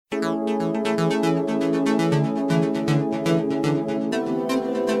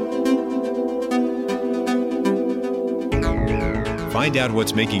Find out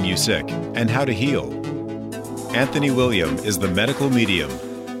what's making you sick and how to heal. Anthony William is the medical medium.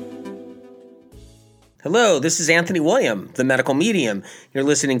 Hello, this is Anthony William, the medical medium. You're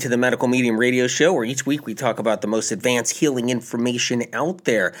listening to the Medical Medium radio show, where each week we talk about the most advanced healing information out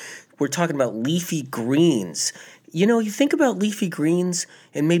there. We're talking about leafy greens. You know, you think about leafy greens,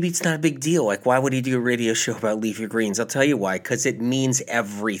 and maybe it's not a big deal. Like, why would he do a radio show about leafy greens? I'll tell you why. Because it means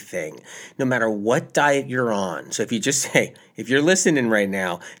everything, no matter what diet you're on. So if you just say, if you're listening right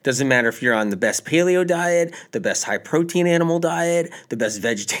now, doesn't matter if you're on the best paleo diet, the best high-protein animal diet, the best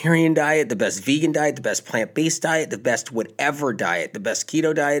vegetarian diet, the best vegan diet, the best plant-based diet, the best whatever diet, the best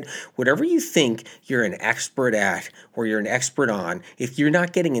keto diet, whatever you think you're an expert at or you're an expert on, if you're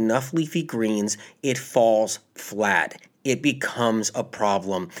not getting enough leafy greens, it falls flat. It becomes a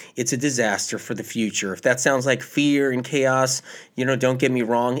problem. It's a disaster for the future. If that sounds like fear and chaos, don't get me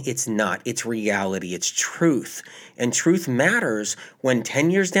wrong, it's not. It's reality. It's truth. And truth matters when 10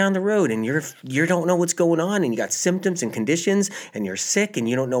 years down the road and you don't know what's going on and you got symptoms and conditions and you're sick and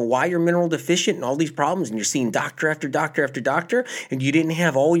you don't know why you're mineral deficient and all these problems and you're seeing doctor after doctor after doctor and you didn't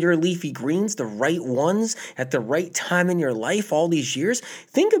have all your leafy greens, the right ones at the right time in your life all these years.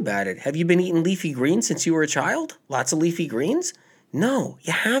 Think about it. Have you been eating leafy greens since you were a child? Lots of leafy greens? No,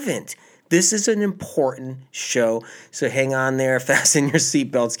 you haven't. This is an important show, so hang on there, fasten your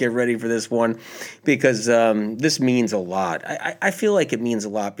seatbelts, get ready for this one, because this means a lot. I feel like it means a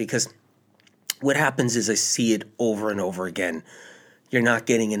lot because what happens is I see it over and over again. You're not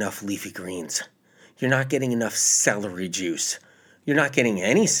getting enough leafy greens. You're not getting enough celery juice. You're not getting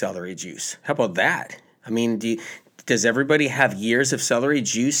any celery juice. How about that? I mean, does everybody have years of celery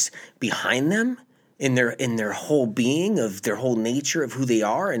juice behind them? In their whole being, of their whole nature of who they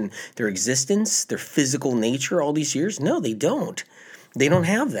are and their existence, their physical nature all these years? No, they don't. They don't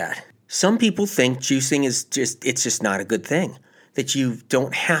have that. Some people think juicing is just not a good thing, that you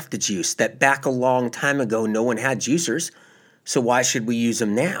don't have to juice, that back a long time ago no one had juicers, so why should we use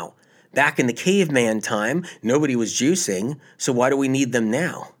them now? Back in the caveman time, nobody was juicing, so why do we need them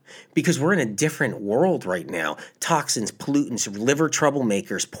now? Because we're in a different world right now. Toxins, pollutants, liver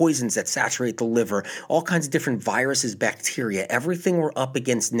troublemakers, poisons that saturate the liver, all kinds of different viruses, bacteria, everything we're up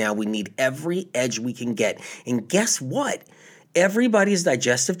against now, we need every edge we can get. And guess what? Everybody's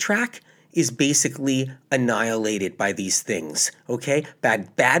digestive tract is basically annihilated by these things, okay?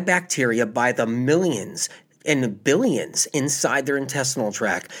 Bad bacteria by the millions and the billions inside their intestinal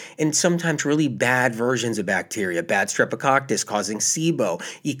tract, and sometimes really bad versions of bacteria, bad streptococcus causing SIBO,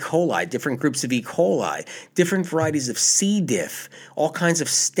 E. coli, different groups of E. coli, different varieties of C. diff, all kinds of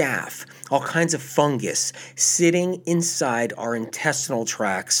staph, all kinds of fungus sitting inside our intestinal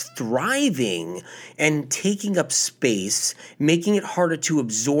tracts, thriving and taking up space, making it harder to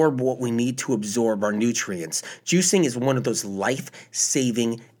absorb what we need to absorb, our nutrients. Juicing is one of those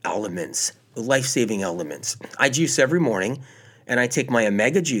life-saving elements. I juice every morning, and I take my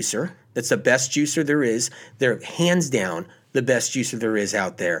Omega juicer. That's the best juicer there is. They're hands down the best juicer there is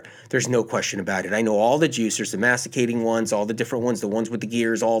out there. There's no question about it. I know all the juicers, the masticating ones, all the different ones, the ones with the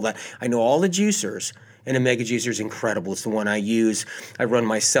gears, all that. I know all the juicers, and Omega juicer is incredible. It's the one I use. I run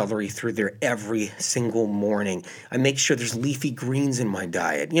my celery through there every single morning. I make sure there's leafy greens in my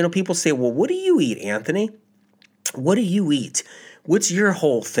diet. People say, well, what do you eat, Anthony? What do you eat? What's your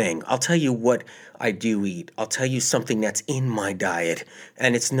whole thing? I'll tell you what I do eat. I'll tell you something that's in my diet,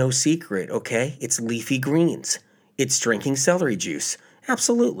 and it's no secret, okay? It's leafy greens. It's drinking celery juice.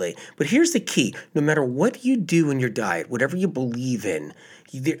 Absolutely. But here's the key. No matter what you do in your diet, whatever you believe in,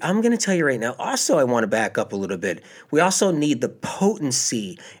 I'm going to tell you right now, also I want to back up a little bit. We also need the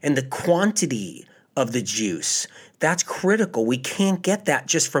potency and the quantity of the juice. That's critical. We can't get that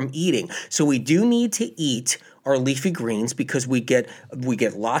just from eating. So we do need to eat our leafy greens because we get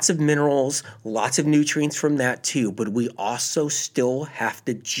lots of minerals, lots of nutrients from that too, but we also still have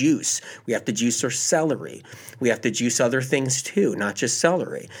to juice. We have to juice our celery. We have to juice other things too, not just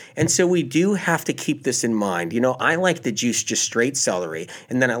celery. And so we do have to keep this in mind. I like to juice just straight celery,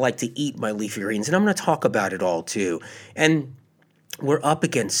 and then I like to eat my leafy greens, and I'm going to talk about it all too. And we're up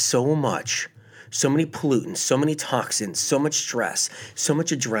against so many pollutants, so many toxins, so much stress, so much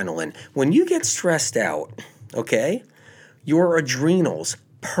adrenaline. When you get stressed out, okay, your adrenals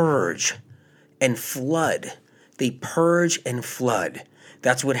purge and flood. They purge and flood.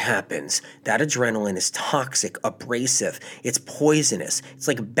 That's what happens. That adrenaline is toxic, abrasive. It's poisonous. It's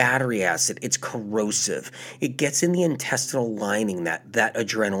like battery acid. It's corrosive. It gets in the intestinal lining. That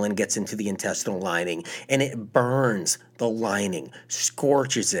adrenaline gets into the intestinal lining, and it burns the lining,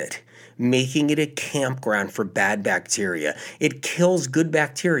 scorches it, making it a campground for bad bacteria. It kills good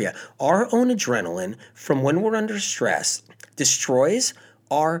bacteria. Our own adrenaline, from when we're under stress, destroys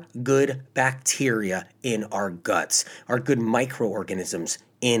our good bacteria in our guts, our good microorganisms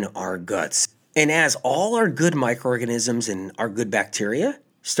in our guts. And as all our good microorganisms and our good bacteria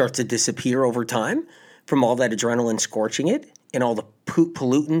start to disappear over time from all that adrenaline scorching it and all the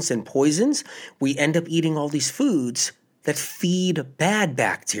pollutants and poisons, we end up eating all these foods that feed bad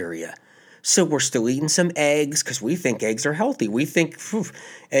bacteria. So we're still eating some eggs because we think eggs are healthy. We think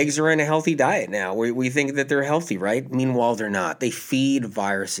eggs are in a healthy diet now. We think that they're healthy, right? Meanwhile, they're not. They feed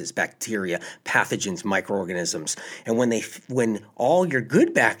viruses, bacteria, pathogens, microorganisms. And when all your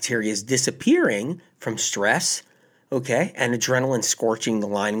good bacteria is disappearing from stress, okay, and adrenaline scorching the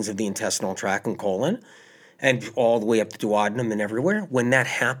linings of the intestinal tract and colon, and all the way up the duodenum and everywhere, when that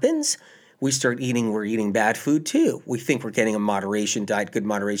happens, we're eating bad food too. We think we're getting a moderation diet, good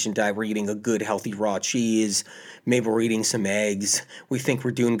moderation diet. We're eating a good, healthy raw cheese. Maybe we're eating some eggs. We think we're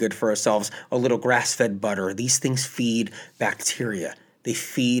doing good for ourselves. A little grass-fed butter. These things feed bacteria. They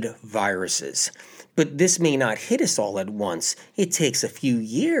feed viruses. But this may not hit us all at once. It takes a few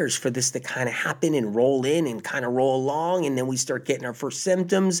years for this to kind of happen and roll in and kind of roll along. And then we start getting our first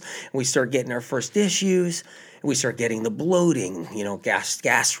symptoms. And we start getting our first issues. And we start getting the bloating,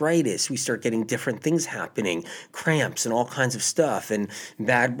 gastritis. We start getting different things happening, cramps and all kinds of stuff, and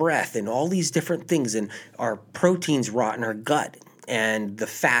bad breath and all these different things. And our proteins rot in our gut. And the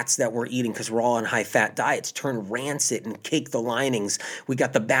fats that we're eating, because we're all on high-fat diets, turn rancid and cake the linings. We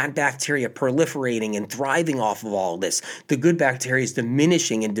got the bad bacteria proliferating and thriving off of all this. The good bacteria is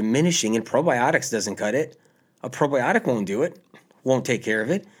diminishing, and probiotics doesn't cut it. A probiotic won't do it, won't take care of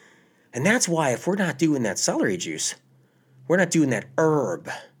it. And that's why if we're not doing that celery juice, we're not doing that herb,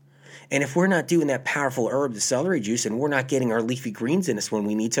 and if we're not doing that powerful herb, the celery juice, and we're not getting our leafy greens in us when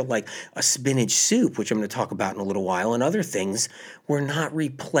we need to, like a spinach soup, which I'm going to talk about in a little while, and other things, we're not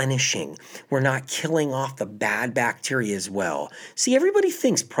replenishing. We're not killing off the bad bacteria as well. See, everybody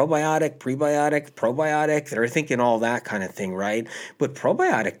thinks probiotic, prebiotic, probiotic. They're thinking all that kind of thing, right? But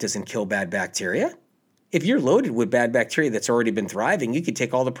probiotic doesn't kill bad bacteria. If you're loaded with bad bacteria that's already been thriving, you can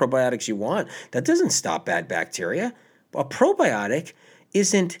take all the probiotics you want. That doesn't stop bad bacteria. A probiotic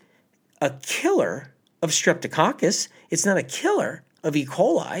isn't a killer of Streptococcus. It's not a killer of E.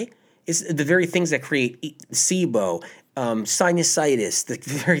 coli. It's the very things that create SIBO,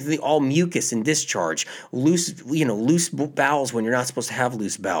 sinusitis, all mucus and discharge, loose bowels when you're not supposed to have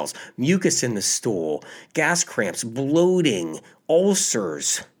loose bowels, mucus in the stool, gas cramps, bloating,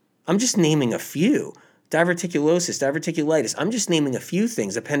 ulcers. I'm just naming a few. Diverticulosis, diverticulitis. I'm just naming a few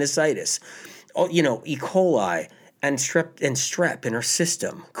things. Appendicitis. E. coli. And strep in our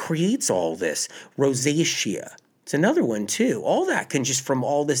system creates all this. Rosacea. It's another one too. All that can just from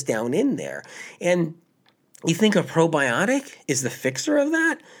all this down in there. And you think a probiotic is the fixer of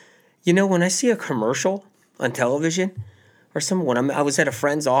that? When I see a commercial on television or someone, I was at a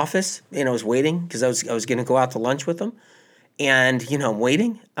friend's office and I was waiting because I was going to go out to lunch with them. And, I'm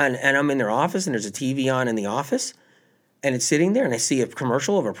waiting and I'm in their office and there's a TV on in the office and it's sitting there and I see a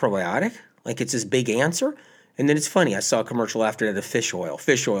commercial of a probiotic. Like it's this big answer. And then it's funny, I saw a commercial after that of fish oil.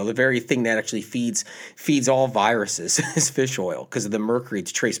 Fish oil, the very thing that actually feeds all viruses is fish oil because of the mercury,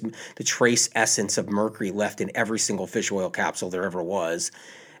 the trace essence of mercury left in every single fish oil capsule there ever was.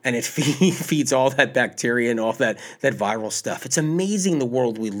 And it feeds all that bacteria and all that viral stuff. It's amazing the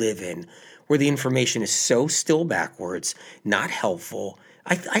world we live in where the information is so still backwards, not helpful.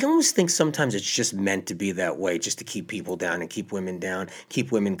 I almost think sometimes it's just meant to be that way, just to keep people down and keep women down,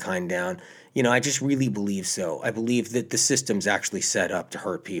 keep womankind down. I just really believe so. I believe that the system's actually set up to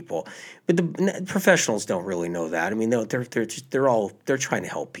hurt people, but the professionals don't really know that. I mean, they're trying to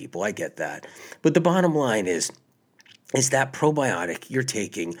help people. I get that, but the bottom line is that probiotic you're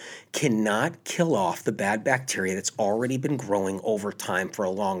taking cannot kill off the bad bacteria that's already been growing over time for a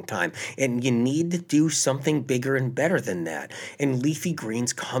long time. And you need to do something bigger and better than that. And leafy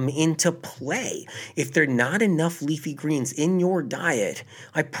greens come into play. If there are not enough leafy greens in your diet,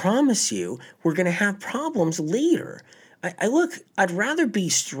 I promise you, we're going to have problems later. I'd rather be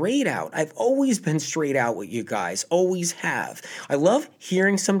straight out. I've always been straight out with you guys, always have. I love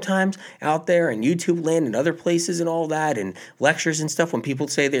hearing sometimes out there in YouTube land and other places and all that and lectures and stuff when people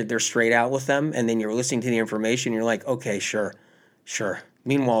say they're straight out with them and then you're listening to the information, you're like, okay, sure.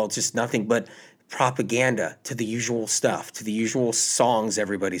 Meanwhile, it's just nothing but propaganda to the usual stuff, to the usual songs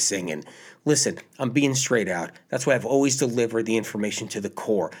everybody's singing. Listen, I'm being straight out. That's why I've always delivered the information to the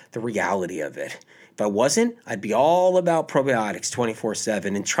core, the reality of it. If I wasn't, I'd be all about probiotics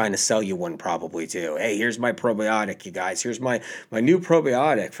 24/7 and trying to sell you one probably too. Hey, here's my probiotic, you guys. Here's my new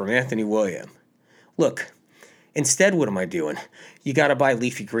probiotic from Anthony William. Look, Instead, what am I doing? You got to buy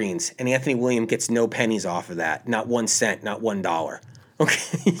leafy greens, and Anthony William gets no pennies off of that, not 1 cent, not $1.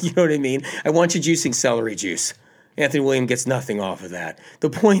 Okay, you know what I mean? I want you juicing celery juice. Anthony William gets nothing off of that. The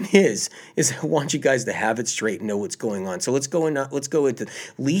point is I want you guys to have it straight and know what's going on. So let's go into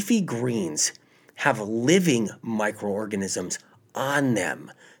leafy greens have living microorganisms on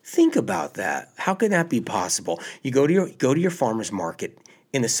them. Think about that. How can that be possible? You go to your farmer's market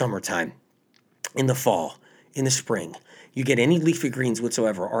in the summertime, in the fall, in the spring. You get any leafy greens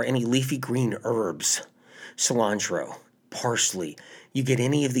whatsoever or any leafy green herbs, cilantro, parsley. You get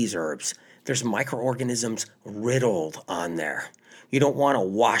any of these herbs, there's microorganisms riddled on there. You don't want to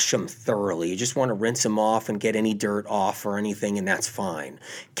wash them thoroughly. You just want to rinse them off and get any dirt off or anything, and that's fine.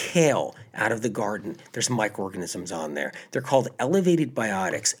 Kale, out of the garden, there's microorganisms on there. They're called elevated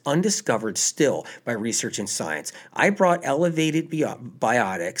biotics, undiscovered still by research and science. I brought elevated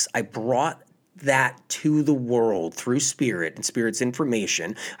biotics. I brought that to the world through Spirit and Spirit's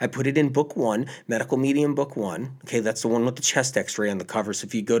information. I put it in book 1, Medical Medium book 1. Okay, that's the one with the chest x-ray on the cover. So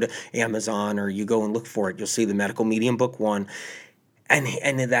if you go to Amazon or you go and look for it, you'll see the Medical Medium book 1.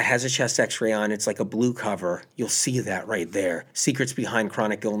 And that has a chest x-ray on. It's like a blue cover. You'll see that right there. Secrets Behind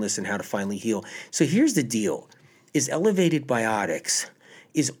Chronic Illness and How to Finally Heal. So here's the deal, is elevated biotics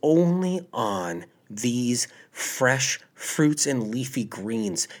is only on these fresh fruits and leafy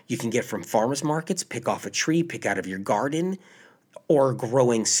greens you can get from farmers markets, pick off a tree, pick out of your garden, or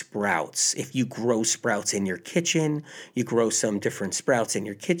growing sprouts. If you grow sprouts in your kitchen, you grow some different sprouts in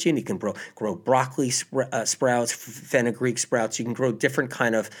your kitchen. You can grow broccoli sprouts, fenugreek sprouts. You can grow different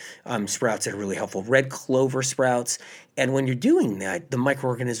kind of sprouts that are really helpful. Red clover sprouts. And when you're doing that, the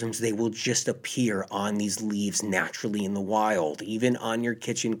microorganisms, they will just appear on these leaves naturally in the wild, even on your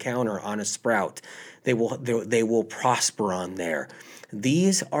kitchen counter on a sprout. They will prosper on there.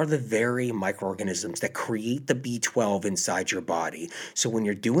 These are the very microorganisms that create the B12 inside your body. So when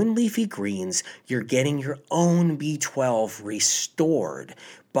you're doing leafy greens, you're getting your own B12 restored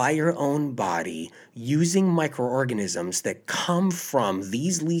by your own body using microorganisms that come from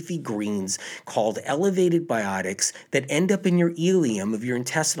these leafy greens called elevated biotics that end up in your ileum of your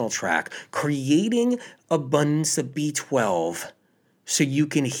intestinal tract, creating abundance of B12 so you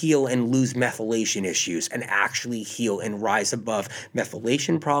can heal and lose methylation issues and actually heal and rise above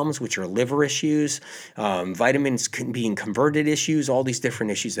methylation problems, which are liver issues, vitamins being converted issues, all these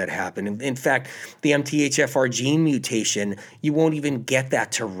different issues that happen. In fact, the MTHFR gene mutation, you won't even get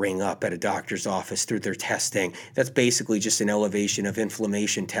that to ring up at a doctor's office through their testing. That's basically just an elevation of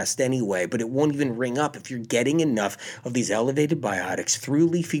inflammation test anyway, but it won't even ring up if you're getting enough of these elevated biotics through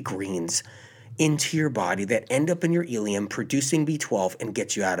leafy greens into your body that end up in your ileum producing B12 and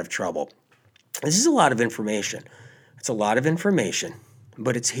get you out of trouble. This is a lot of information. It's a lot of information,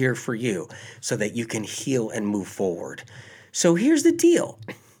 but it's here for you so that you can heal and move forward. So here's the deal.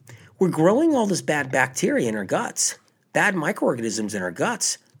 We're growing all this bad bacteria in our guts, bad microorganisms in our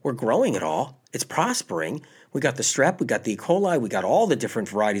guts. We're growing it all. It's prospering. We got the strep, we got the E. coli, we got all the different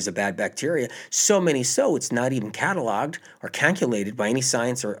varieties of bad bacteria, so many so it's not even cataloged or calculated by any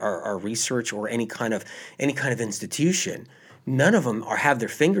science or research or any kind of institution. None of them have their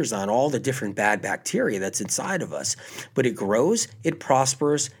fingers on all the different bad bacteria that's inside of us. But it grows, it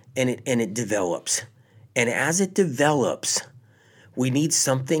prospers, and it develops. And as it develops, we need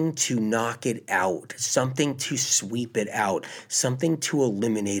something to knock it out, something to sweep it out, something to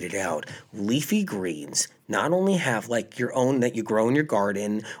eliminate it out. Leafy greens not only have like your own that you grow in your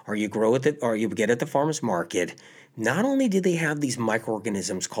garden or you grow at or you get at the farmer's market. Not only do they have these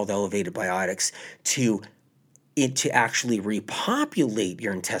microorganisms called elevated biotics to actually repopulate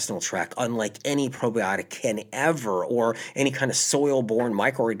your intestinal tract, unlike any probiotic can ever, or any kind of soil-borne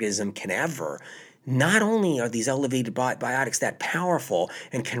microorganism can ever. Not only are these elevated biotics that powerful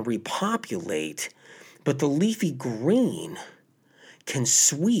and can repopulate, but the leafy green can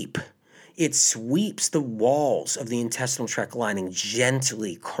sweep. It sweeps the walls of the intestinal tract lining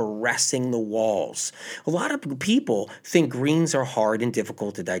gently, caressing the walls. A lot of people think greens are hard and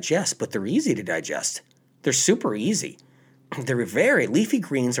difficult to digest, but they're easy to digest. They're super easy. Leafy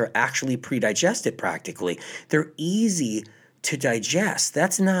greens are actually pre-digested practically. They're easy to digest.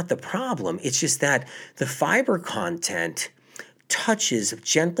 That's not the problem. It's just that the fiber content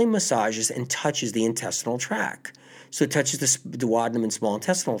gently massages and touches the intestinal tract. So it touches the duodenum and small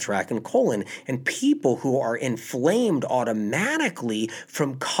intestinal tract and colon. And people who are inflamed automatically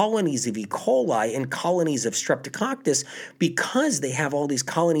from colonies of E. coli and colonies of streptococcus, because they have all these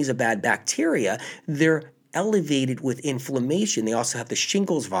colonies of bad bacteria, they're elevated with inflammation. They also have the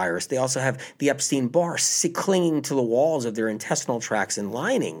shingles virus. They also have the Epstein-Barr clinging to the walls of their intestinal tracts and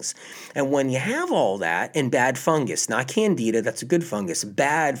linings. And when you have all that, and bad fungus, not candida, that's a good fungus,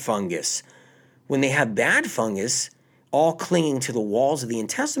 bad fungus. When they have bad fungus, all clinging to the walls of the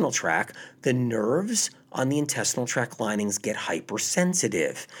intestinal tract, the nerves on the intestinal tract linings get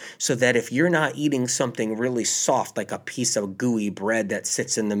hypersensitive. So that if you're not eating something really soft, like a piece of gooey bread that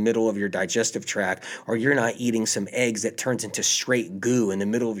sits in the middle of your digestive tract, or you're not eating some eggs that turns into straight goo in the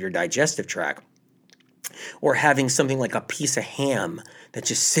middle of your digestive tract, or having something like a piece of ham that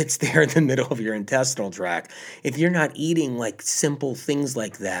just sits there in the middle of your intestinal tract, if you're not eating like simple things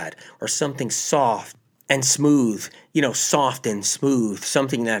like that, or something soft and smooth, soft and smooth,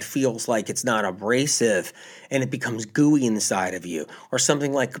 something that feels like it's not abrasive and it becomes gooey inside of you, or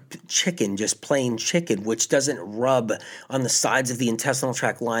something like chicken, just plain chicken, which doesn't rub on the sides of the intestinal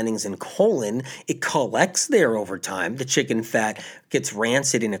tract linings and colon. It collects there over time. The chicken fat gets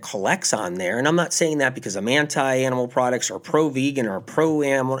rancid and it collects on there. And I'm not saying that because I'm anti-animal products or pro-vegan or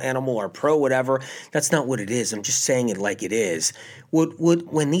pro-animal or pro-whatever. That's not what it is. I'm just saying it like it is.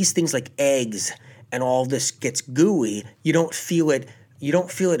 When these things like eggs and all this gets gooey, you don't feel it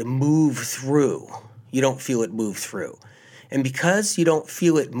move through. You don't feel it move through. And because you don't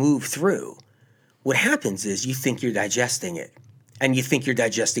feel it move through, what happens is you think you're digesting it. And you think you're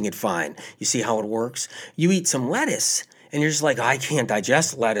digesting it fine. You see how it works? You eat some lettuce, and you're just like, I can't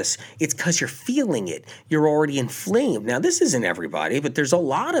digest lettuce. It's because you're feeling it. You're already inflamed. Now, this isn't everybody, but there's a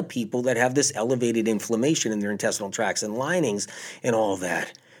lot of people that have this elevated inflammation in their intestinal tracts and linings and all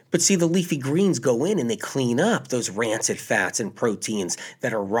that. But see, the leafy greens go in and they clean up those rancid fats and proteins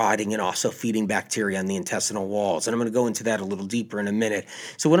that are rotting and also feeding bacteria on the intestinal walls. And I'm going to go into that a little deeper in a minute.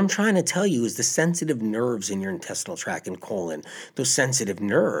 So what I'm trying to tell you is the sensitive nerves in your intestinal tract and colon, those sensitive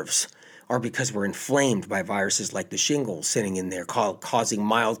nerves are because we're inflamed by viruses like the shingles sitting in there causing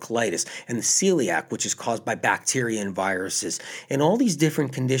mild colitis, and the celiac, which is caused by bacteria and viruses, and all these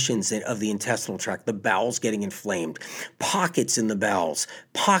different conditions of the intestinal tract, the bowels getting inflamed, pockets in the bowels,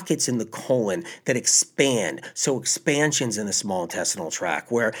 pockets in the colon that expand. So expansions in the small intestinal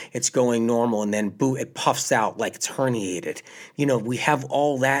tract where it's going normal and then it puffs out like it's herniated. We have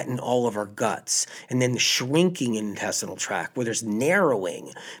all that in all of our guts. And then the shrinking intestinal tract where there's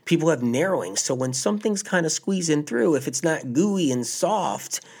narrowing. People have narrowing. So when something's kind of squeezing through, if it's not gooey and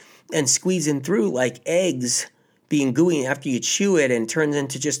soft and squeezing through like eggs being gooey after you chew it and turns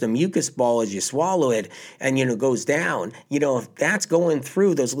into just a mucus ball as you swallow it and, goes down, if that's going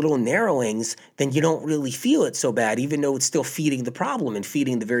through those little narrowings, then you don't really feel it so bad, even though it's still feeding the problem and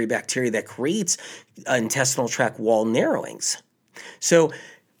feeding the very bacteria that creates intestinal tract wall narrowings. So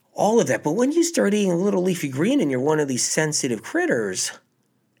all of that. But when you start eating a little leafy green and you're one of these sensitive critters,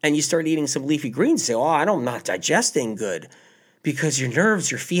 and you start eating some leafy greens, say, I'm not digesting good, because your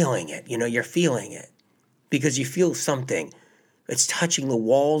nerves, you're feeling it. You're feeling it because you feel something. It's touching the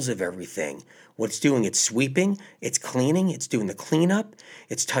walls of everything. What it's doing, it's sweeping, it's cleaning, it's doing the cleanup,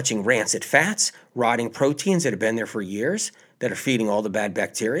 it's touching rancid fats, rotting proteins that have been there for years that are feeding all the bad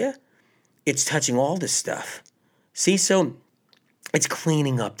bacteria. It's touching all this stuff. See, so it's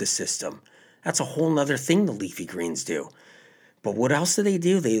cleaning up the system. That's a whole nother thing the leafy greens do. But what else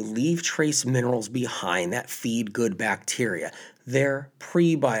do? They leave trace minerals behind that feed good bacteria. They're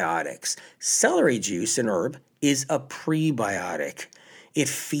prebiotics. Celery juice, an herb, is a prebiotic. It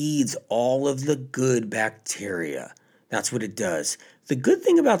feeds all of the good bacteria. That's what it does. The good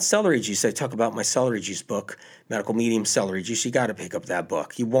thing about celery juice, I talk about my celery juice book, Medical Medium Celery Juice. You got to pick up that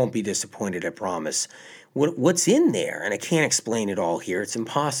book. You won't be disappointed, I promise. What's in there, and I can't explain it all here. It's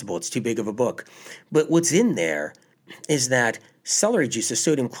impossible. It's too big of a book. But what's in there is that celery juice, the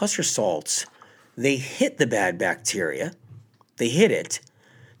sodium cluster salts, they hit the bad bacteria. They hit it.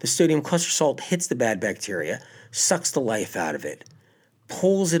 The sodium cluster salt hits the bad bacteria, sucks the life out of it,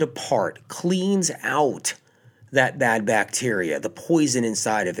 pulls it apart, cleans out that bad bacteria, the poison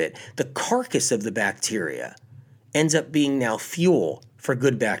inside of it. The carcass of the bacteria ends up being now fuel for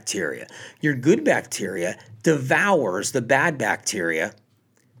good bacteria. Your good bacteria devours the bad bacteria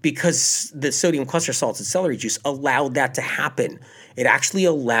because the sodium cluster salts in celery juice allowed that to happen. It actually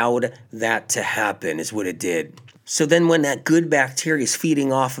allowed that to happen is what it did. So then when that good bacteria is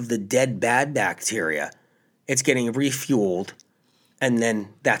feeding off of the dead bad bacteria, it's getting refueled, and then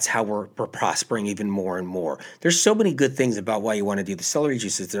that's how we're prospering even more and more. There's so many good things about why you want to do the celery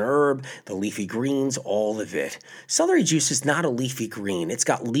juice. It's an herb, the leafy greens, all of it. Celery juice is not a leafy green. It's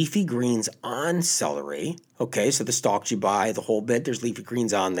got leafy greens on celery. Okay, so the stalks you buy, the whole bit, there's leafy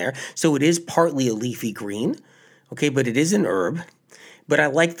greens on there. So it is partly a leafy green, okay, but it is an herb. But I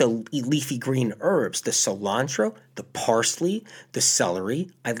like the leafy green herbs, the cilantro, the parsley, the celery.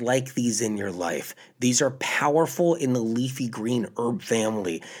 I like these in your life. These are powerful in the leafy green herb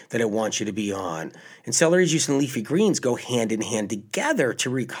family that I want you to be on. And celery juice and leafy greens go hand in hand together to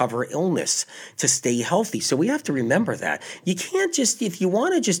recover illness, to stay healthy. So we have to remember that. You can't just, if you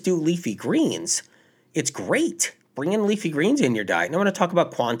want to just do leafy greens, it's great. Bring in leafy greens in your diet. And I'm going to talk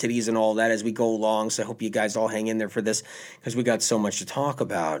about quantities and all that as we go along. So I hope you guys all hang in there for this because we got so much to talk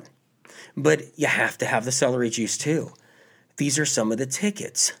about. But you have to have the celery juice too. These are some of the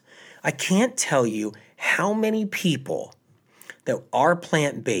tickets. I can't tell you how many people that are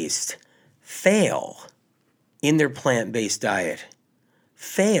plant-based fail in their plant-based diet,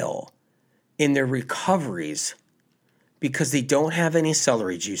 fail in their recoveries because they don't have any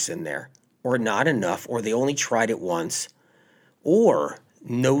celery juice in there, or not enough, or they only tried it once, or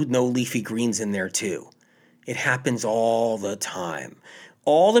no leafy greens in there too. It happens all the time.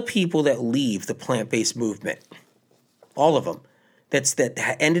 All the people that leave the plant-based movement, all of them, that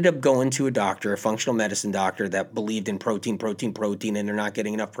ended up going to a doctor, a functional medicine doctor that believed in protein, and they're not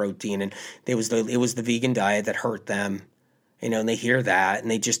getting enough protein, and it was the vegan diet that hurt them. And they hear that,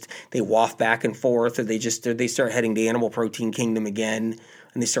 and they waft back and forth, or they start heading to animal protein kingdom again,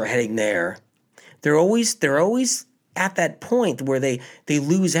 and they start heading there. They're always at that point where they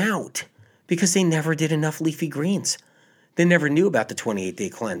lose out because they never did enough leafy greens. They never knew about the 28-day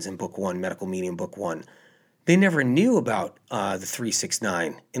cleanse in Book 1, Medical Medium Book 1. They never knew about the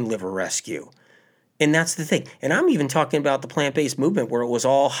 369 in Liver Rescue. And that's the thing. And I'm even talking about the plant-based movement where it was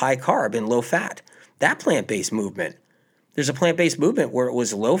all high carb and low fat. That plant-based movement. There's a plant-based movement where it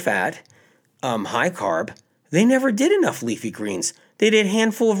was low fat, high carb. They never did enough leafy greens. They did a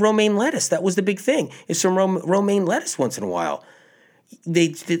handful of romaine lettuce. That was the big thing, is some romaine lettuce once in a while.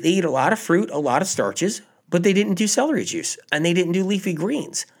 They ate a lot of fruit, a lot of starches, but they didn't do celery juice, and they didn't do leafy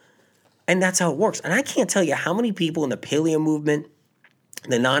greens. And that's how it works. And I can't tell you how many people in the paleo movement,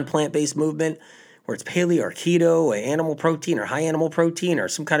 the non-plant-based movement, where it's paleo or keto or animal protein or high animal protein or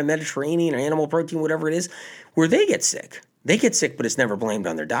some kind of Mediterranean or animal protein, whatever it is, where they get sick. They get sick, but it's never blamed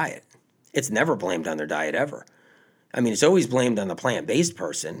on their diet. It's never blamed on their diet ever. I mean, it's always blamed on the plant-based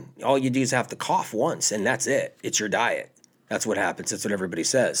person. All you do is have to cough once, and that's it. It's your diet. That's what happens. That's what everybody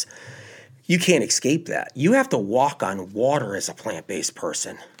says. You can't escape that. You have to walk on water as a plant-based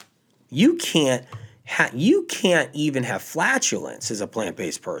person. You can't even have flatulence as a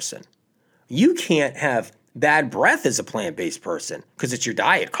plant-based person. You can't have bad breath as a plant-based person because it's your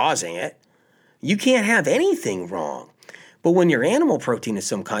diet causing it. You can't have anything wrong. But when your animal protein is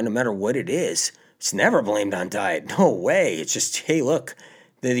some kind, no matter what it is, it's never blamed on diet. No way. It's just, hey, look,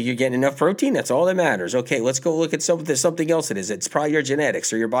 you're getting enough protein. That's all that matters. Okay, let's go look at something else it is. It's probably your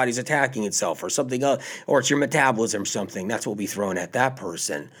genetics or your body's attacking itself or something else, or it's your metabolism or something. That's what will be thrown at that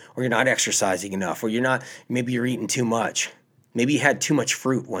person. Or you're not exercising enough, or maybe you're eating too much. Maybe you had too much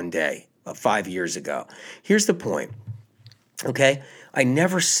fruit one day 5 years ago. Here's the point, okay? I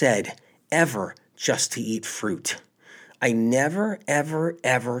never said ever just to eat fruit. I never, ever,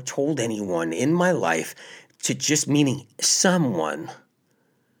 ever told anyone in my life to just, meaning someone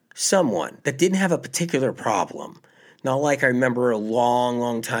that didn't have a particular problem. Not like I remember a long,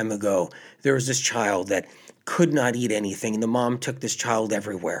 long time ago, there was this child that could not eat anything, and the mom took this child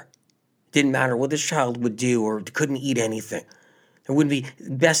everywhere. Didn't matter what this child would do or couldn't eat anything. There wouldn't be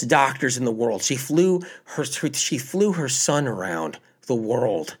best doctors in the world. She flew her son around the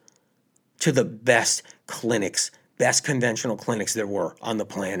world to the best clinics, best conventional clinics there were on the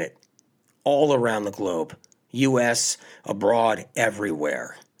planet, all around the globe, U.S., abroad,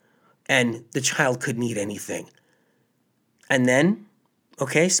 everywhere. And the child couldn't eat anything. And then,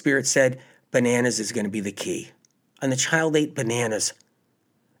 okay, Spirit said bananas is going to be the key. And the child ate bananas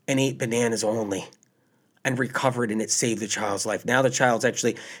and ate bananas only and recovered, and it saved the child's life. Now the child's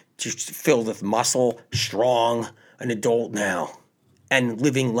actually just filled with muscle, strong, an adult now, and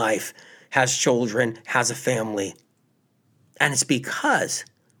living life, has children, has a family. And it's because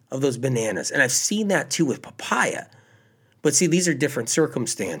of those bananas. And I've seen that too with papaya. But see, these are different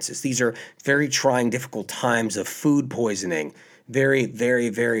circumstances. These are very trying, difficult times of food poisoning. Very, very,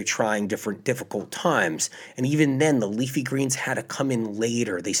 very trying, difficult times. And even then, the leafy greens had to come in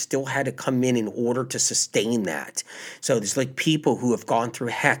later. They still had to come in order to sustain that. So there's like people who have gone through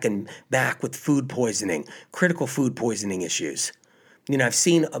heck and back with food poisoning, critical food poisoning issues. I've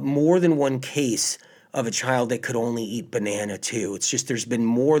seen more than one case of a child that could only eat banana too. It's just there's been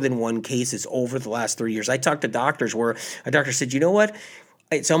more than one cases over the last 3 years. I talked to doctors where a doctor said, you know what?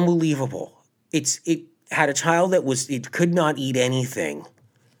 It's unbelievable. It had a child that it could not eat anything.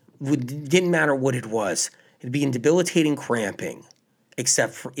 Didn't matter what it was. It'd be in debilitating cramping.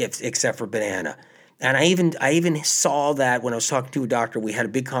 except for banana. And I even saw that when I was talking to a doctor. We had a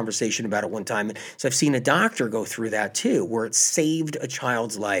big conversation about it one time. And so I've seen a doctor go through that too, where it saved a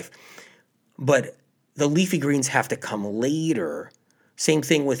child's life. But the leafy greens have to come later. Same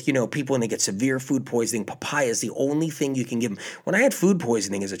thing with, people when they get severe food poisoning. Papaya is the only thing you can give them. When I had food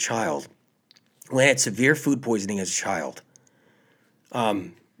poisoning as a child, the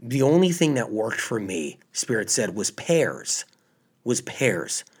only thing that worked for me, Spirit said, was pears.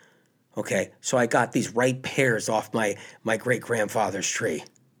 Okay, so I got these ripe pears off my great-grandfather's tree.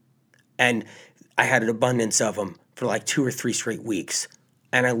 And I had an abundance of them for like 2 or 3 straight weeks.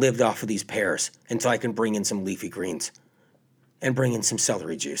 And I lived off of these pears until I can bring in some leafy greens and bring in some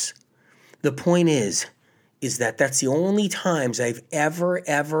celery juice. The point is that that's the only times I've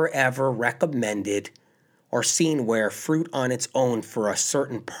ever recommended or seen where fruit on its own for a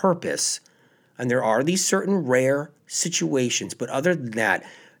certain purpose, and there are these certain rare situations, but other than that,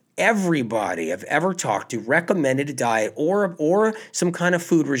 everybody I've ever talked to recommended a diet or some kind of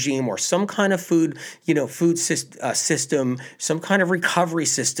food regime or some kind of food system, some kind of recovery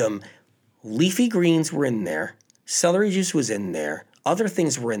system. Leafy greens were in there, celery juice was in there, other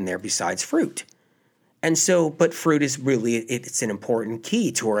things were in there besides fruit. And so, but fruit is really, it's an important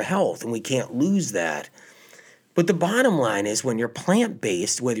key to our health, and we can't lose that. But the bottom line is when you're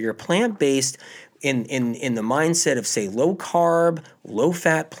plant-based, whether you're plant-based in the mindset of, say, low-carb,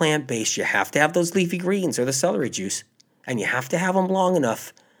 low-fat plant-based, you have to have those leafy greens or the celery juice, and you have to have them long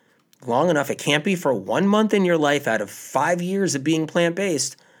enough. It can't be for 1 month in your life out of 5 years of being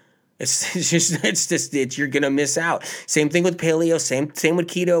plant-based. You're going to miss out. Same thing with paleo, same with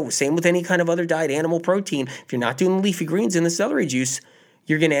keto, same with any kind of other diet, animal protein. If you're not doing the leafy greens in the celery juice,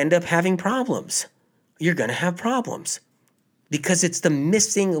 you're going to end up having problems. You're going to have problems because it's the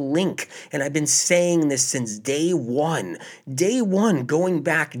missing link. And I've been saying this since day one, going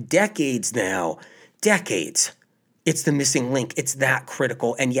back decades now, decades. It's the missing link. It's that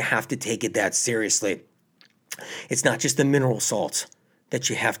critical, and you have to take it that seriously. It's not just the mineral salts that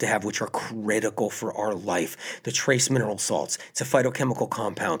you have to have, which are critical for our life. The trace mineral salts, it's the phytochemical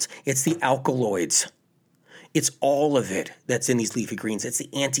compounds, it's the alkaloids. It's all of it that's in these leafy greens. It's the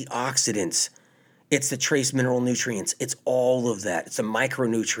antioxidants. It's the trace mineral nutrients. It's all of that. It's the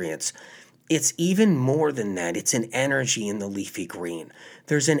micronutrients. It's even more than that. It's an energy in the leafy green.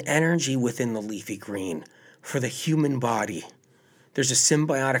 There's an energy within the leafy green for the human body. There's a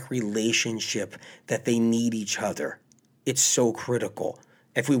symbiotic relationship that they need each other. It's so critical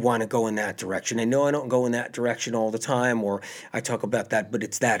if we want to go in that direction. I know I don't go in that direction all the time, or I talk about that, but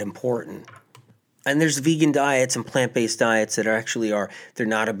it's that important. And there's vegan diets and plant-based diets that they're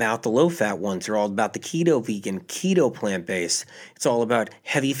not about the low-fat ones. They're all about the keto vegan, keto plant-based. It's all about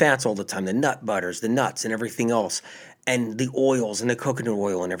heavy fats all the time, the nut butters, the nuts and everything else, and the oils and the coconut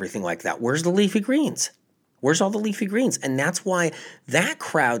oil and everything like that. Where's the leafy greens? Where's all the leafy greens? And that's why that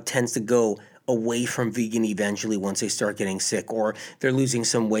crowd tends to go away from vegan eventually once they start getting sick, or they're losing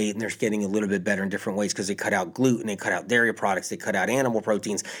some weight and they're getting a little bit better in different ways because they cut out gluten, they cut out dairy products, they cut out animal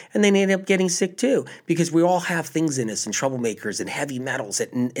proteins, and they end up getting sick too because we all have things in us and troublemakers and heavy metals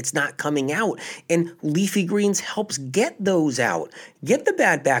and it's not coming out. And leafy greens helps get those out, get the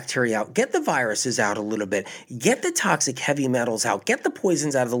bad bacteria out, get the viruses out a little bit, get the toxic heavy metals out, get the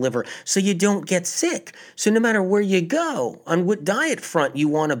poisons out of the liver so you don't get sick. So no matter where you go, on what diet front you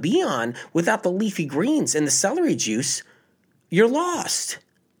want to be on, without the leafy greens and the celery juice, you're lost.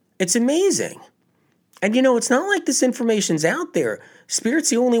 It's amazing. And it's not like this information's out there.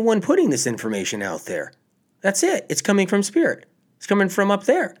 Spirit's the only one putting this information out there. That's it. It's coming from Spirit. It's coming from up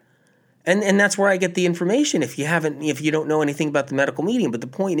there. And that's where I get the information if you don't know anything about the medical medium. But the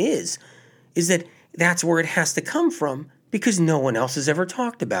point is that that's where it has to come from because no one else has ever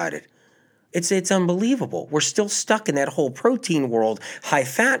talked about it. It's unbelievable. We're still stuck in that whole protein world,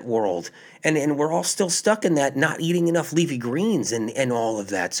 high-fat world, and we're all still stuck in that not eating enough leafy greens and all of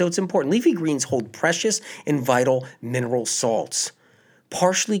that. So it's important. Leafy greens hold precious and vital mineral salts,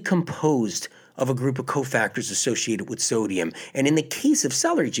 partially composed of a group of cofactors associated with sodium. And in the case of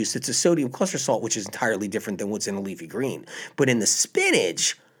celery juice, it's a sodium cluster salt, which is entirely different than what's in a leafy green. But in the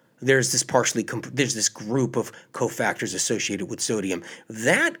spinach, there's this group of cofactors associated with sodium.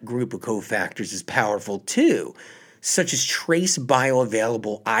 That group of cofactors is powerful too, such as trace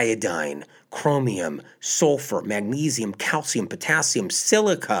bioavailable iodine, chromium, sulfur, magnesium, calcium, potassium,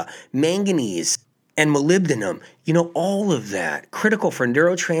 silica, manganese, and molybdenum. All of that critical for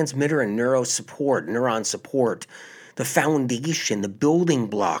neurotransmitter and neuron support, the foundation, the building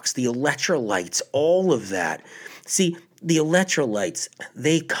blocks, the electrolytes, all of that. See, the electrolytes,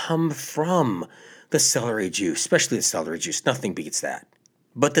 they come from the celery juice, especially the celery juice. Nothing beats that.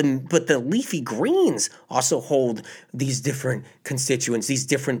 But the leafy greens also hold these different constituents, these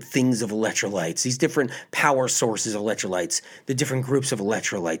different things of electrolytes, these different power sources of electrolytes, the different groups of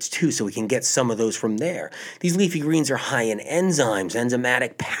electrolytes too, so we can get some of those from there. These leafy greens are high in enzymes,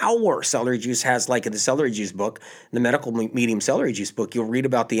 enzymatic power. Celery juice has, like in the celery juice book, the medical medium celery juice book, you'll read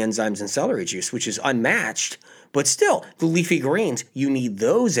about the enzymes in celery juice, which is unmatched. But still, the leafy greens, you need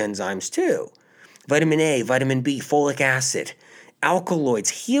those enzymes too. Vitamin A, vitamin B, folic acid.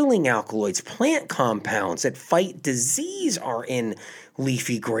 Alkaloids, healing alkaloids, plant compounds that fight disease are in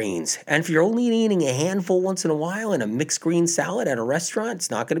leafy greens. And if you're only eating a handful once in a while in a mixed green salad at a restaurant,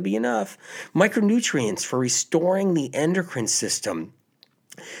 it's not going to be enough. Micronutrients for restoring the endocrine system.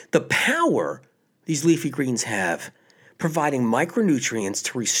 The power these leafy greens have, providing micronutrients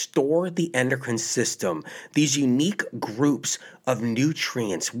to restore the endocrine system. These unique groups of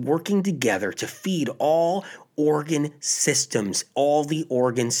nutrients working together to feed all organ systems, all the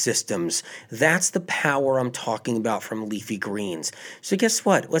organ systems. That's the power I'm talking about from leafy greens. So guess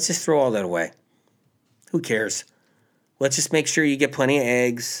what? Let's just throw all that away. Who cares? Let's just make sure you get plenty of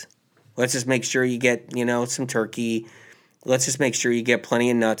eggs. Let's just make sure you get, some turkey. Let's just make sure you get plenty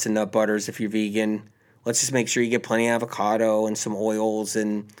of nuts and nut butters if you're vegan. Let's just make sure you get plenty of avocado and some oils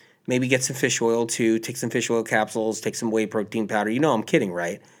and maybe get some fish oil too. Take some fish oil capsules, take some whey protein powder. I'm kidding,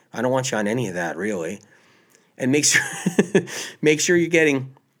 right? I don't want you on any of that, really. And make sure you're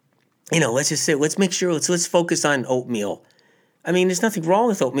getting, let's focus on oatmeal. I mean, there's nothing wrong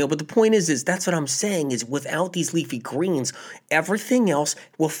with oatmeal, but the point is that's what I'm saying is without these leafy greens, everything else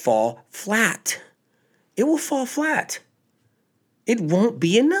will fall flat. It will fall flat. It won't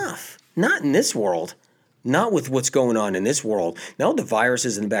be enough. Not in this world. Not with what's going on in this world. Not with the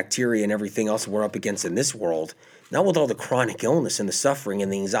viruses and the bacteria and everything else we're up against in this world. Not with all the chronic illness and the suffering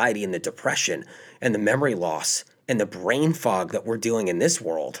and the anxiety and the depression and the memory loss and the brain fog that we're dealing in this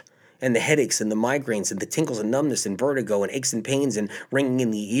world. And the headaches and the migraines and the tingles and numbness and vertigo and aches and pains and ringing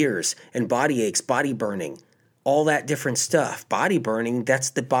in the ears and body aches, body burning. All that different stuff. Body burning,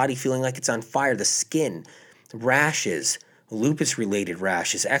 that's the body feeling like it's on fire. The skin, rashes, lupus-related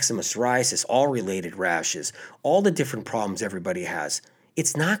rashes, eczema, psoriasis, all related rashes, all the different problems everybody has.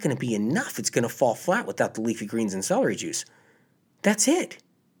 It's not going to be enough. It's going to fall flat without the leafy greens and celery juice. That's it.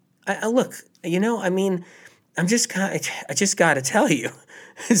 I just got to tell you,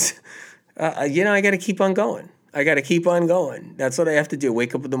 I got to keep on going. I got to keep on going. That's what I have to do.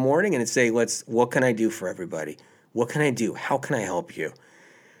 Wake up in the morning and say, what can I do for everybody? What can I do? How can I help you?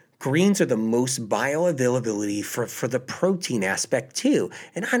 Greens are the most bioavailability for the protein aspect too.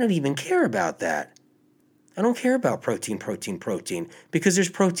 And I don't even care about that. I don't care about protein, because there's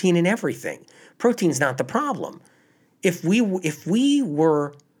protein in everything. Protein's not the problem. If we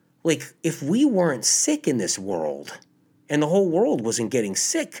weren't sick in this world and the whole world wasn't getting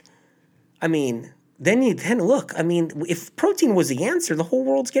sick, if protein was the answer, the whole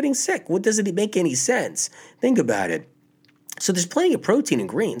world's getting sick. What does it make any sense? Think about it. So there's plenty of protein in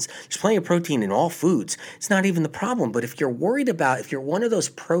greens. There's plenty of protein in all foods. It's not even the problem. But if you're one of those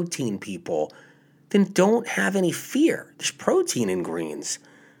protein people, then don't have any fear. There's protein in greens.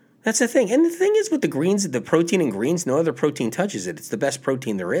 That's the thing. And the thing is with the greens, the protein in greens, no other protein touches it. It's the best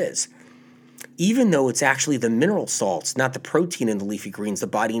protein there is. Even though it's actually the mineral salts, not the protein in the leafy greens the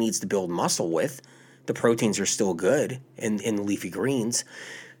body needs to build muscle with. The proteins are still good in the leafy greens.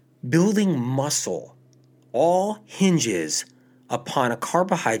 Building muscle all hinges upon a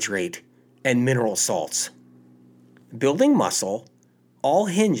carbohydrate and mineral salts. Building muscle all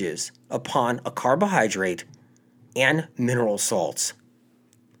hinges upon a carbohydrate and mineral salts.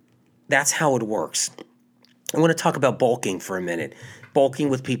 That's how it works. I want to talk about bulking for a minute. Bulking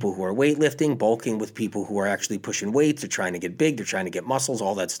with people who are weightlifting, bulking with people who are actually pushing weights, they're trying to get big, they're trying to get muscles,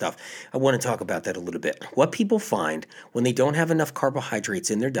 all that stuff. I want to talk about that a little bit. What people find when they don't have enough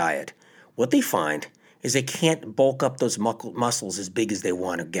carbohydrates in their diet, what they find is they can't bulk up those muscles as big as they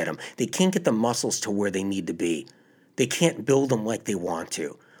want to get them. They can't get the muscles to where they need to be. They can't build them like they want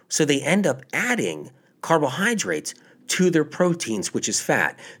to. So they end up adding carbohydrates to their proteins, which is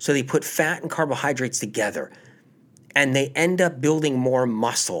fat. So they put fat and carbohydrates together. And they end up building more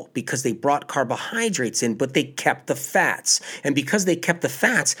muscle because they brought carbohydrates in, but they kept the fats. And because they kept the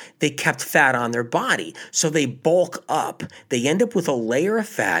fats, they kept fat on their body. So they bulk up. They end up with a layer of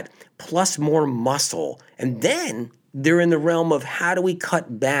fat plus more muscle. And then they're in the realm of how do we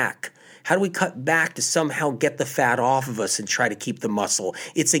cut back? How do we cut back to somehow get the fat off of us and try to keep the muscle?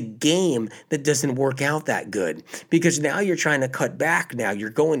 It's a game that doesn't work out that good because now you're trying to cut back. Now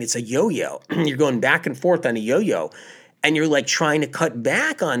it's a yo-yo. You're going back and forth on a yo-yo. and you're like trying to cut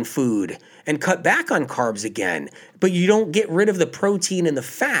back on food and cut back on carbs again, but you don't get rid of the protein and the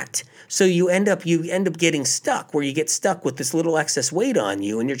fat. So you end up getting stuck, where you get stuck with this little excess weight on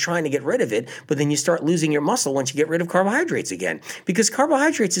you and you're trying to get rid of it, but then you start losing your muscle once you get rid of carbohydrates again. Because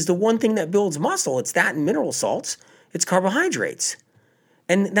carbohydrates is the one thing that builds muscle. It's that and mineral salts. It's carbohydrates.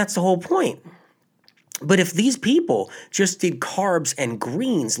 And that's the whole point. But if these people just did carbs and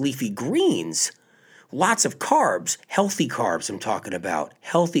greens, leafy greens, lots of carbs, healthy carbs I'm talking about,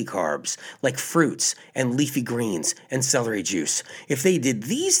 healthy carbs like fruits and leafy greens and celery juice. If they did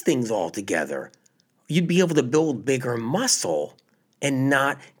these things all together, you'd be able to build bigger muscle and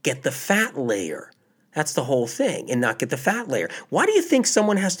not get the fat layer. That's the whole thing, and not get the fat layer. Why do you think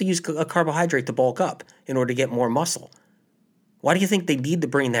someone has to use a carbohydrate to bulk up in order to get more muscle? Why do you think they need to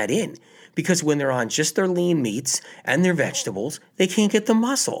bring that in? Because when they're on just their lean meats and their vegetables, they can't get the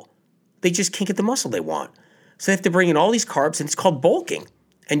muscle. They just can't get the muscle they want. So they have to bring in all these carbs, and it's called bulking.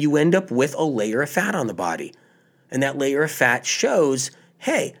 And you end up with a layer of fat on the body. And that layer of fat shows,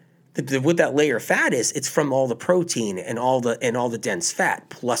 hey, what that layer of fat is, it's from all the protein and all the dense fat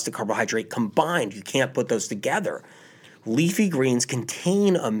plus the carbohydrate combined. You can't put those together. Leafy greens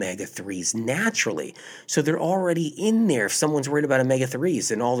contain omega-3s naturally. So they're already in there. If someone's worried about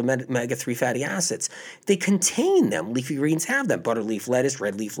omega-3s and all the omega-3 fatty acids, they contain them. Leafy greens have them. Butter leaf lettuce,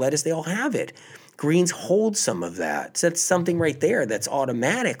 red leaf lettuce, they all have it. Greens hold some of that. So that's something right there that's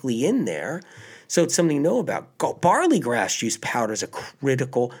automatically in there. So it's something to know about. Barley grass juice powder is a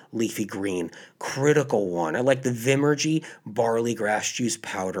critical leafy green, critical one. I like the Vimergy barley grass juice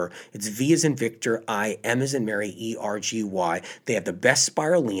powder. It's V as in Victor, I, M as in Mary, ERGY. They have the best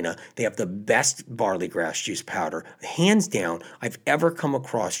spirulina. They have the best barley grass juice powder, hands down, I've ever come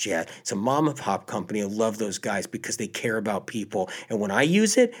across yet. It's a mom and pop company. I love those guys because they care about people. And when I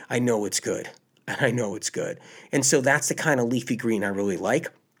use it, I know it's good. And I know it's good. And so that's the kind of leafy green I really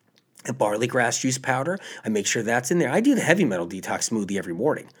like. A barley grass juice powder, I make sure that's in there. I do the heavy metal detox smoothie every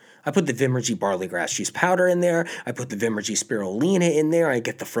morning. I put the Vimergy barley grass juice powder in there. I put the Vimergy spirulina in there. I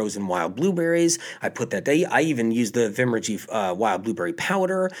get the frozen wild blueberries. I put that. I even use the Vimergy wild blueberry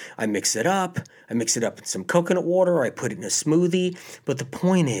powder. I mix it up. I mix it up in some coconut water. I put it in a smoothie. But the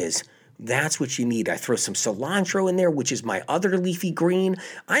point is, that's what you need. I throw some cilantro in there, which is my other leafy green.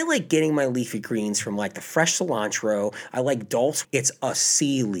 I like getting my leafy greens from like the fresh cilantro. I like dulse. It's a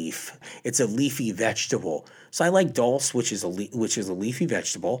sea leaf. It's a leafy vegetable. So I like dulse, which is a leafy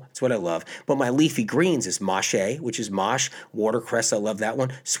vegetable. That's what I love. But my leafy greens is mâché, which is mâche, watercress. I love that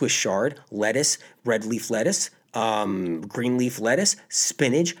one. Swiss chard, lettuce, red leaf lettuce, green leaf lettuce,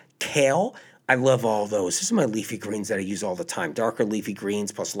 spinach, kale. I love all those. These are my leafy greens that I use all the time. Darker leafy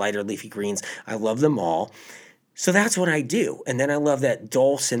greens plus lighter leafy greens. I love them all. So that's what I do. And then I love that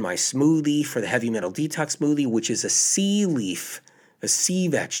dulse in my smoothie for the heavy metal detox smoothie, which is a sea leaf, a sea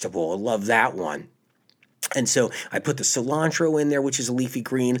vegetable. I love that one. And so I put the cilantro in there, which is a leafy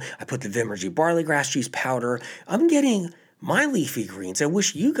green. I put the Vimergy barley grass juice powder. I'm getting my leafy greens. I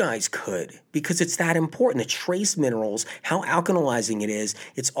wish you guys could, because it's that important. The trace minerals, how alkalizing it is,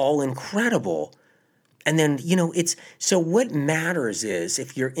 it's all incredible. And then, so what matters is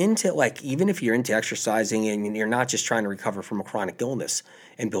if you're into, even if you're into exercising and you're not just trying to recover from a chronic illness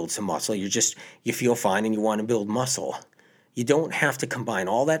and build some muscle, you feel fine and you want to build muscle. You don't have to combine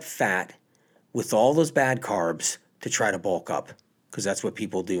all that fat with all those bad carbs to try to bulk up, because that's what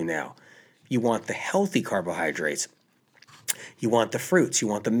people do now. You want the healthy carbohydrates. You want the fruits, you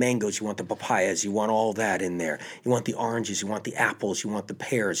want the mangoes, you want the papayas, you want all that in there. You want the oranges, you want the apples, you want the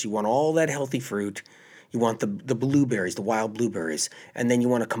pears, you want all that healthy fruit. You want the blueberries, the wild blueberries. And then you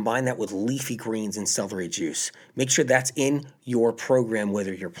want to combine that with leafy greens and celery juice. Make sure that's in your program,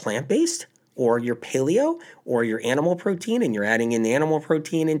 whether you're plant-based or you're paleo or you're animal protein and you're adding in the animal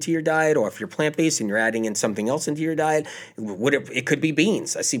protein into your diet, or if you're plant-based and you're adding in something else into your diet. It could be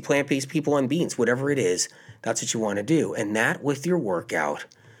beans. I see plant-based people on beans. Whatever it is, that's what you want to do. And that with your workout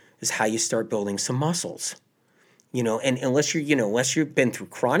is how you start building some muscles. And unless you've been through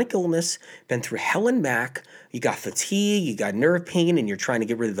chronic illness, been through hell and back, you got fatigue, you got nerve pain, and you're trying to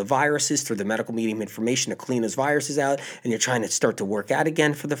get rid of the viruses through the medical medium information to clean those viruses out, and you're trying to start to work out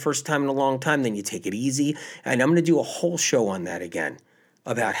again for the first time in a long time, then you take it easy. And I'm going to do a whole show on that again,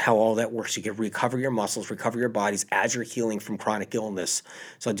 about how all that works. You can recover your muscles, recover your bodies as you're healing from chronic illness.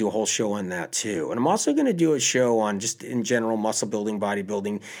 So I'll do a whole show on that too. And I'm also going to do a show on just in general muscle building,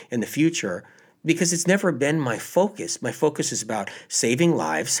 bodybuilding in the future, because it's never been my focus. My focus is about saving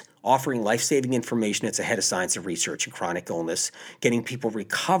lives, offering life-saving information that's ahead of science and research in chronic illness, getting people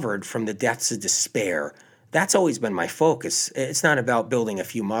recovered from the depths of despair. That's always been my focus. It's not about building a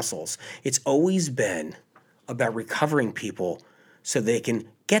few muscles. It's always been about recovering people so they can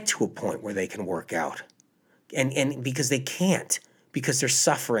get to a point where they can work out. And because they can't, because they're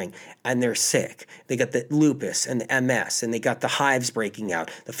suffering and they're sick. They got the lupus and the MS, and they got the hives breaking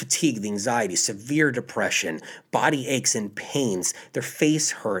out, the fatigue, the anxiety, severe depression, body aches and pains, their face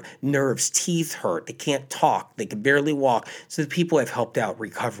hurt, nerves, teeth hurt, they can't talk, they can barely walk. So the people I've helped out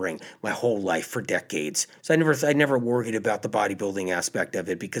recovering my whole life for decades. So I never worried about the bodybuilding aspect of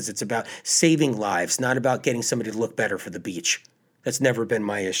it, because it's about saving lives, not about getting somebody to look better for the beach. That's never been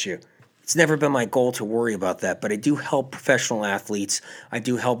my issue. It's never been my goal to worry about that, but I do help professional athletes. I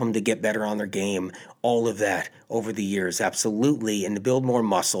do help them to get better on their game, all of that over the years, absolutely, and to build more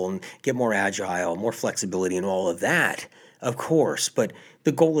muscle and get more agile, more flexibility and all of that, of course. But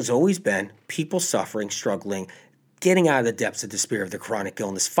the goal has always been people suffering, struggling, getting out of the depths of despair of the chronic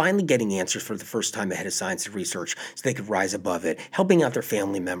illness, finally getting answers for the first time ahead of science and research so they could rise above it, helping out their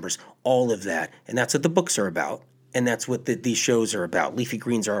family members, all of that. And that's what the books are about. And that's what these shows are about. Leafy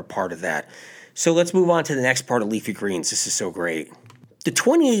greens are a part of that. So let's move on to the next part of leafy greens. This is so great. The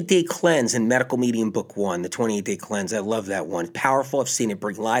 28-Day Cleanse in Medical Medium Book 1, the 28-Day Cleanse, I love that one. Powerful. I've seen it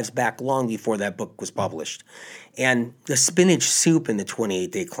bring lives back long before that book was published. And the spinach soup in the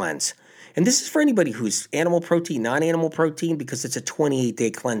 28-Day Cleanse. And this is for anybody who's animal protein, non-animal protein, because it's a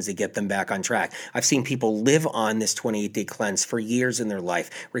 28-day cleanse to get them back on track. I've seen people live on this 28-day cleanse for years in their life,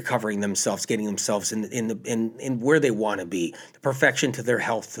 recovering themselves, getting themselves in where they want to be, the perfection to their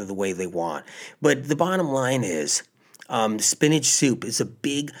health to the way they want. But the bottom line is, spinach soup is a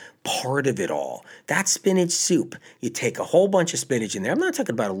big part of it all. That spinach soup, you take a whole bunch of spinach in there. I'm not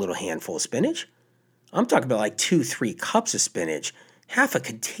talking about a little handful of spinach. I'm talking about like 2-3 cups of spinach. Half a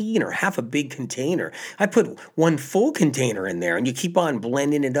container, half a big container. I put one full container in there, and you keep on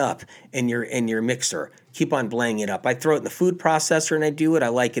blending it up in your mixer. Keep on blending it up. I throw it in the food processor, and I do it. I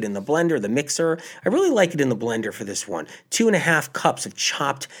like it in the blender, the mixer. I really like it in the blender for this one. 2.5 cups of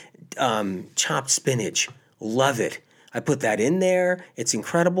chopped spinach. Love it. I put that in there. It's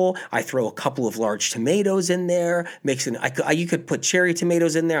incredible. I throw a couple of large tomatoes in there. You could put cherry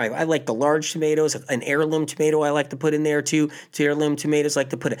tomatoes in there. I like the large tomatoes. An heirloom tomato I like to put in there too. Heirloom tomatoes I like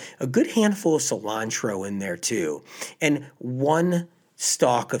to put a good handful of cilantro in there too. And 1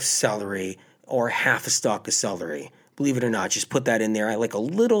 stalk of celery or half a stalk of celery. Believe it or not, just put that in there. I like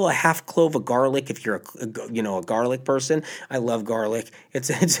a half clove of garlic if you're a garlic person. I love garlic.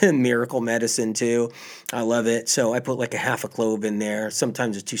 It's a miracle medicine too. I love it. So I put like a half a clove in there.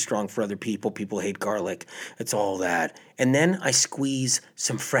 Sometimes it's too strong for other people. People hate garlic. It's all that. And then I squeeze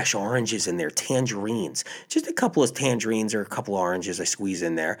some fresh oranges in there, tangerines. Just a couple of tangerines or a couple of oranges I squeeze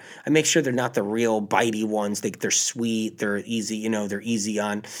in there. I make sure they're not the real bitey ones. They're sweet. They're easy. They're easy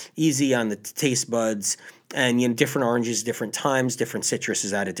on the taste buds. And different oranges, different times, different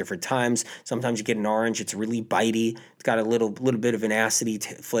citruses out at different times. Sometimes you get an orange, it's really bitey. It's got a little bit of an acidy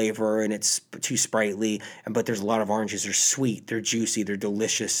flavor, and it's too sprightly. But there's a lot of oranges. They're sweet, they're juicy, they're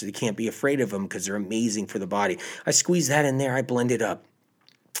delicious. You can't be afraid of them because they're amazing for the body. I squeeze that in there. I blend it up.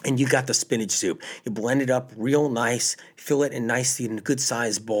 And you got the spinach soup. You blend it up real nice, fill it in nicely in a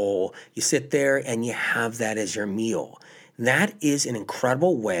good-sized bowl. You sit there and you have that as your meal. That is an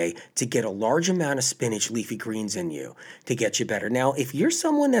incredible way to get a large amount of spinach, leafy greens in you to get you better. Now, if you're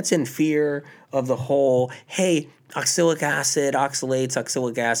someone that's in fear of the whole, hey, oxalic acid,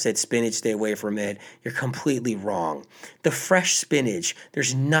 spinach, stay away from it, you're completely wrong. The fresh spinach,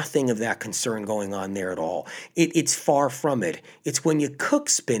 there's nothing of that concern going on there at all. It's far from it. It's when you cook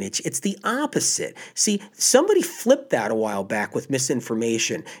spinach, it's the opposite. See, somebody flipped that a while back with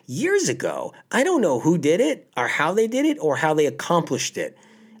misinformation. Years ago, I don't know who did it or how they did it or how they accomplished it.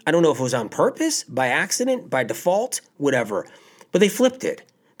 I don't know if it was on purpose, by accident, by default, whatever. But they flipped it.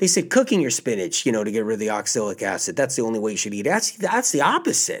 They said cooking your spinach, to get rid of the oxalic acid. That's the only way you should eat it. That's the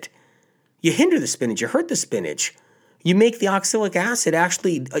opposite. You hinder the spinach. You hurt the spinach. You make the oxalic acid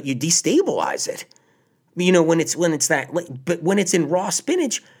actually, you destabilize it. When it's that, but when it's in raw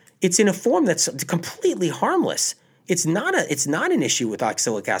spinach, it's in a form that's completely harmless. It's not an issue with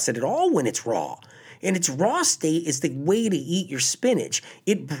oxalic acid at all when it's raw. And its raw state is the way to eat your spinach.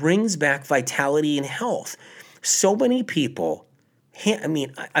 It brings back vitality and health. So many people,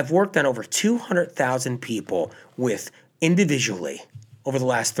 I've worked on over 200,000 people individually over the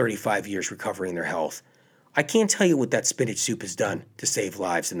last 35 years recovering their health. I can't tell you what that spinach soup has done to save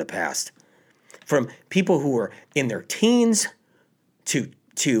lives in the past. From people who are in their teens to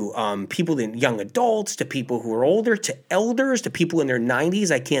people in young adults, to people who are older, to elders, to people in their 90s,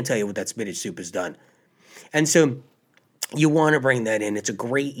 I can't tell you what that spinach soup has done. And so you want to bring that in. It's a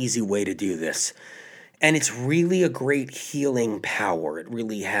great, easy way to do this. And it's really a great healing power. It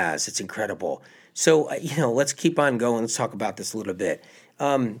really has. It's incredible. So, let's keep on going. Let's talk about this a little bit.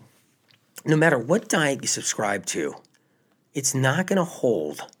 No matter what diet you subscribe to, it's not going to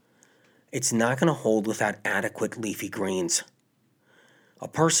hold. It's not going to hold without adequate leafy greens. A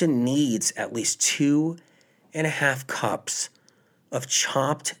person needs at least 2.5 cups of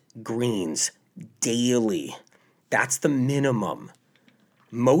chopped greens daily. That's the minimum.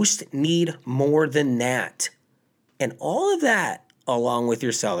 Most need more than that. And all of that along with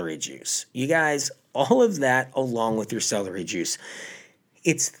your celery juice. You guys, all of that along with your celery juice.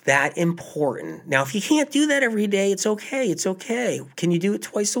 It's that important. Now, if you can't do that every day, it's okay. It's okay. Can you do it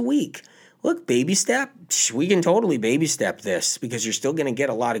twice a week? Look, baby step. We can totally baby step this because you're still going to get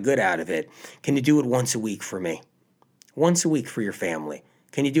a lot of good out of it. Can you do it once a week for me? Once a week for your family?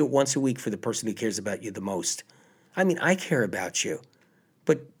 Can you do it once a week for the person who cares about you the most? I mean, I care about you,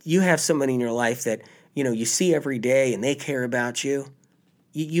 but you have somebody in your life that, you see every day and they care about you.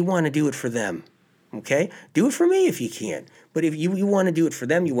 You want to do it for them, okay? Do it for me if you can. But if you want to do it for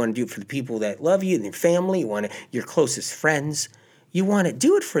them, you want to do it for the people that love you and your family, your closest friends, you want to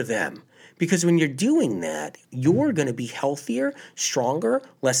do it for them. Because when you're doing that, you're going to be healthier, stronger,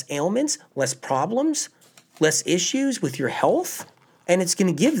 less ailments, less problems, less issues with your health, and it's going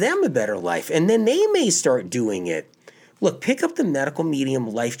to give them a better life. And then they may start doing it. Look, pick up the Medical Medium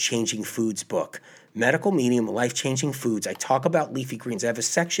Life-Changing Foods book. Medical Medium Life-Changing Foods. I talk about leafy greens. I have a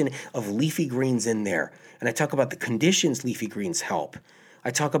section of leafy greens in there. And I talk about the conditions leafy greens help. I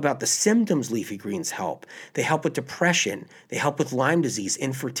talk about the symptoms leafy greens help. They help with depression. They help with Lyme disease,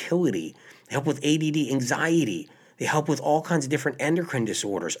 infertility. They help with ADD, anxiety. They help with all kinds of different endocrine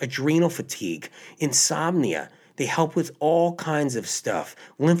disorders, adrenal fatigue, insomnia. They help with all kinds of stuff,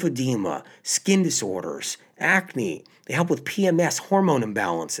 lymphedema, skin disorders, acne. They help with PMS, hormone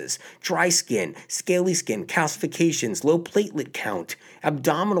imbalances, dry skin, scaly skin, calcifications, low platelet count,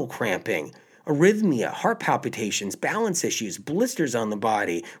 abdominal cramping, arrhythmia, heart palpitations, balance issues, blisters on the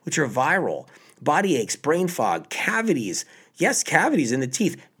body, which are viral, body aches, brain fog, cavities, yes, cavities in the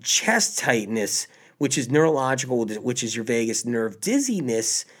teeth, chest tightness, which is neurological, which is your vagus nerve,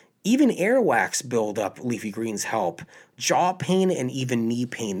 dizziness, even airwax buildup, leafy greens help, jaw pain, and even knee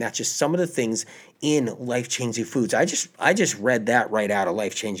pain. That's just some of the things in Life-Changing Foods. I just read that right out of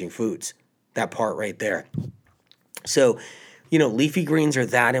Life-Changing Foods, that part right there. So, leafy greens are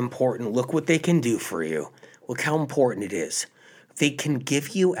that important. Look what they can do for you. Look how important it is. They can give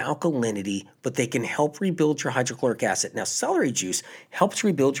you alkalinity, but they can help rebuild your hydrochloric acid. Now, celery juice helps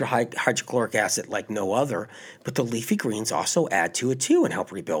rebuild your hydrochloric acid like no other, but the leafy greens also add to it too and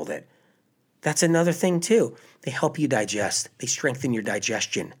help rebuild it. That's another thing too. They help you digest. They strengthen your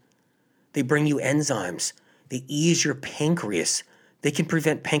digestion. They bring you enzymes. They ease your pancreas. They can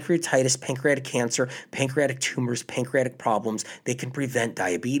prevent pancreatitis, pancreatic cancer, pancreatic tumors, pancreatic problems. They can prevent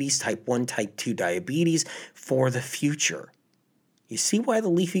diabetes, type 1, type 2 diabetes for the future. You see why the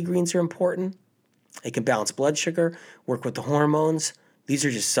leafy greens are important? They can balance blood sugar, work with the hormones. These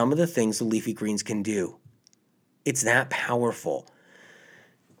are just some of the things the leafy greens can do. It's that powerful.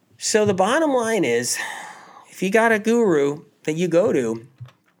 So the bottom line is, if you got a guru that you go to,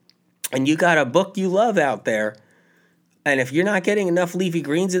 and you got a book you love out there, and if you're not getting enough leafy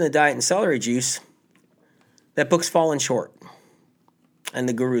greens in the diet and celery juice, that book's falling short. And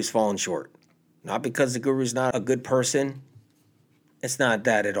the guru's falling short. Not because the guru's not a good person. It's not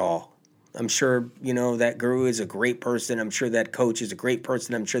that at all. I'm sure, that guru is a great person. I'm sure that coach is a great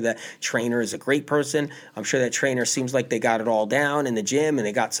person. I'm sure that trainer is a great person. I'm sure that trainer seems like they got it all down in the gym and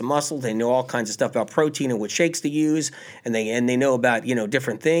they got some muscle. They know all kinds of stuff about protein and what shakes to use. And they know about,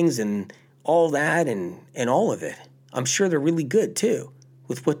 different things and all that and all of it. I'm sure they're really good too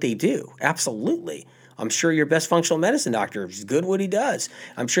with what they do. Absolutely. I'm sure your best functional medicine doctor is good at what he does.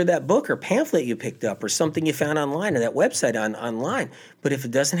 I'm sure that book or pamphlet you picked up or something you found online or that website online. But if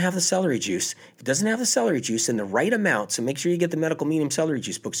it doesn't have the celery juice, in the right amount, so make sure you get the Medical Medium Celery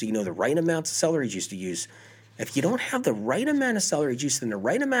Juice book so you know the right amounts of celery juice to use. If you don't have the right amount of celery juice and the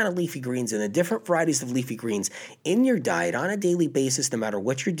right amount of leafy greens and the different varieties of leafy greens in your diet on a daily basis, no matter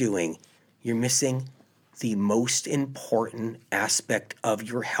what you're doing, you're missing the most important aspect of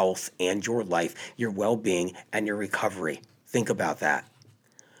your health and your life, your well-being and your recovery. Think about that.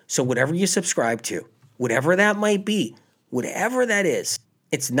 So whatever you subscribe to, whatever that might be, whatever that is,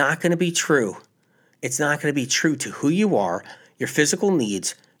 it's not going to be true. It's not going to be true to who you are, your physical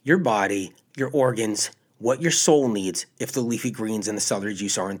needs, your body, your organs, what your soul needs if the leafy greens and the celery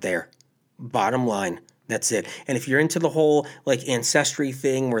juice aren't there. Bottom line, That's it. And if you're into the whole like ancestry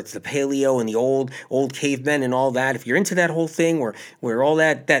thing where it's the paleo and the old cavemen and all that, if you're into that whole thing where all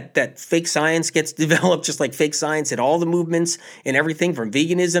that fake science gets developed, just like fake science and all the movements and everything from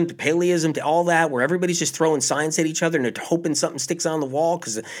veganism to paleism to all that, where everybody's just throwing science at each other and they're hoping something sticks on the wall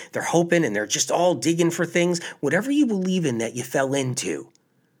because they're hoping and they're just all digging for things, whatever you believe in that you fell into,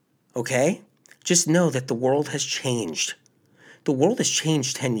 okay? Just know that the world has changed. The world has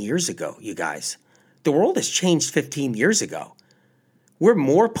changed 10 years ago, you guys. The world has changed 15 years ago. We're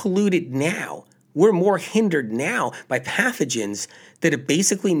more polluted now. We're more hindered now by pathogens that have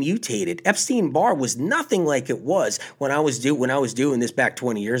basically mutated. Epstein-Barr was nothing like it was when I was doing this back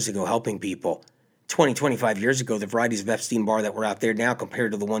 20 years ago, helping people. 20, 25 years ago, the varieties of Epstein-Barr that were out there now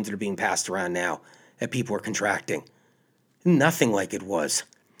compared to the ones that are being passed around now that people are contracting. Nothing like it was.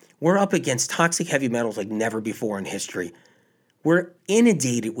 We're up against toxic heavy metals like never before in history. We're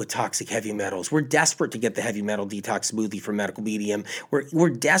inundated with toxic heavy metals. We're desperate to get the heavy metal detox smoothie from Medical Medium.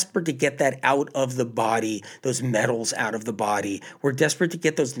 We're desperate to get that out of the body, those metals out of the body. We're desperate to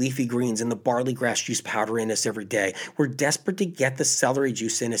get those leafy greens and the barley grass juice powder in us every day. We're desperate to get the celery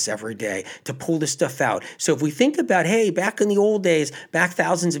juice in us every day to pull this stuff out. So if we think about, hey, back in the old days, back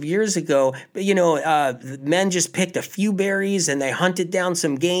thousands of years ago, men just picked a few berries and they hunted down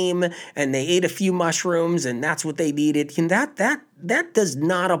some game and they ate a few mushrooms and that's what they needed. And that does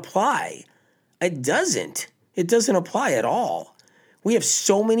not apply. It doesn't. It doesn't apply at all. We have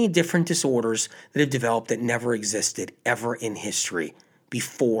so many different disorders that have developed that never existed ever in history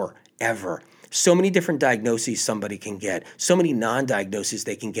before, ever. So many different diagnoses somebody can get, so many non-diagnoses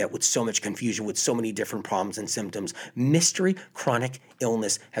they can get with so much confusion, with so many different problems and symptoms. Mystery chronic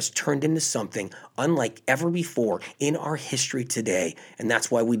illness has turned into something unlike ever before in our history today, and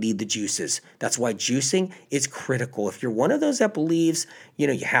that's why we need the juices. That's why juicing is critical. If you're one of those that believes, you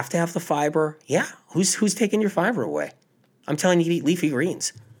have to have the fiber, yeah, who's taking your fiber away? I'm telling you to eat leafy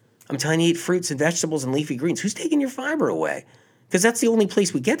greens. I'm telling you to eat fruits and vegetables and leafy greens. Who's taking your fiber away? Because that's the only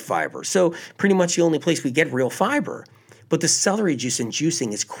place we get fiber. So pretty much the only place we get real fiber. But the celery juice and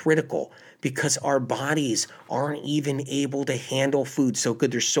juicing is critical because our bodies aren't even able to handle food so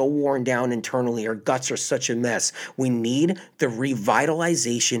good. They're so worn down internally. Our guts are such a mess. We need the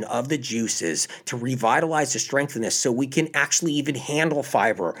revitalization of the juices to revitalize, to strengthen us so we can actually even handle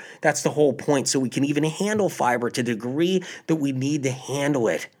fiber. That's the whole point. So we can even handle fiber to the degree that we need to handle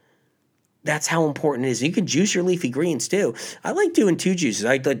it. That's how important it is. You can juice your leafy greens too. I like doing two juices.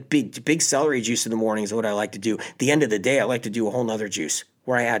 I like big celery juice in the morning is what I like to do. At the end of the day, I like to do a whole nother juice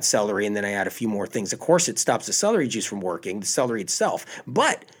where I add celery and then I add a few more things. Of course, it stops the celery juice from working, the celery itself.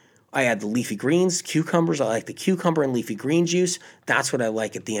 But I add the leafy greens, cucumbers. I like the cucumber and leafy green juice. That's what I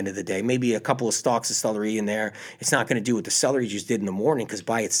like at the end of the day. Maybe a couple of stalks of celery in there. It's not going to do what the celery juice did in the morning because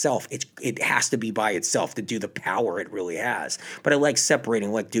by itself, it has to be by itself to do the power it really has. But I like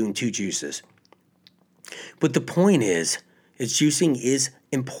separating, like doing two juices. But the point is juicing is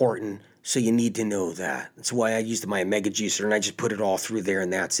important, so you need to know that. That's why I used my Omega Juicer and I just put it all through there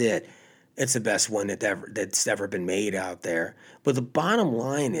and that's it. It's the best one that's ever been made out there. But the bottom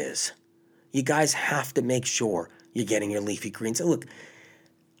line is, you guys have to make sure you're getting your leafy greens. Look,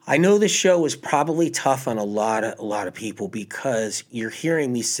 I know this show is probably tough on a lot of people because you're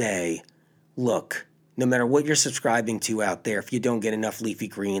hearing me say, look, no matter what you're subscribing to out there, if you don't get enough leafy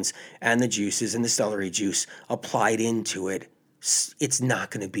greens and the juices and the celery juice applied into it, it's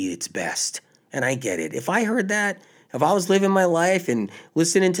not going to be its best. And I get it. If I heard that, if I was living my life and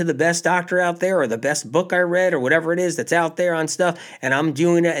listening to the best doctor out there or the best book I read or whatever it is that's out there on stuff, and I'm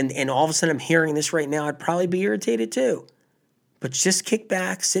doing it and all of a sudden I'm hearing this right now, I'd probably be irritated too. But just kick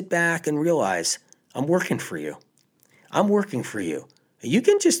back, sit back, and realize I'm working for you. I'm working for you. You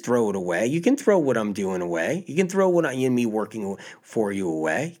can just throw it away. You can throw what I'm doing away. You can throw what me working for you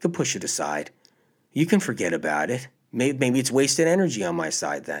away. You can push it aside. You can forget about it. Maybe it's wasted energy on my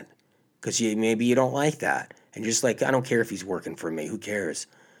side then because maybe you don't like that. And you're just like, I don't care if he's working for me. Who cares?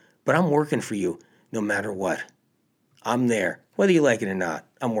 But I'm working for you no matter what. I'm there. Whether you like it or not,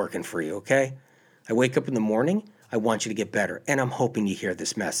 I'm working for you, okay? I wake up in the morning. I want you to get better. And I'm hoping you hear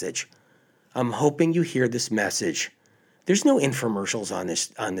this message. I'm hoping you hear this message. There's no infomercials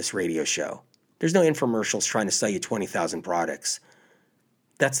on this radio show. There's no infomercials trying to sell you 20,000 products.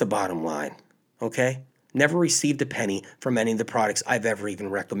 That's the bottom line, okay? Never received a penny from any of the products I've ever even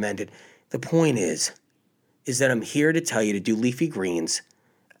recommended. The point is that I'm here to tell you to do leafy greens,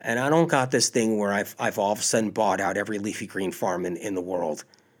 and I don't got this thing where I've all of a sudden bought out every leafy green farm in the world.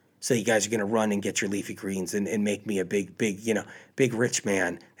 So you guys are going to run and get your leafy greens and make me a big rich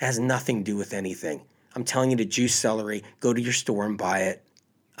man. It has nothing to do with anything. I'm telling you to juice celery, go to your store and buy it.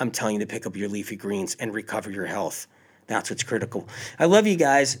 I'm telling you to pick up your leafy greens and recover your health. That's what's critical. I love you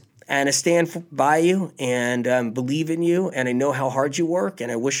guys, and I stand by you and believe in you, and I know how hard you work,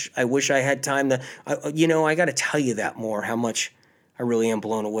 and I wish I had time to, I got to tell you that more, how much I really am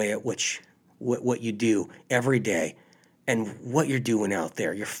blown away at what you do every day and what you're doing out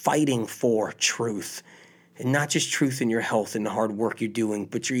there. You're fighting for truth, and not just truth in your health and the hard work you're doing,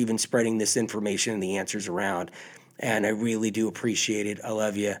 but you're even spreading this information and the answers around. And I really do appreciate it. I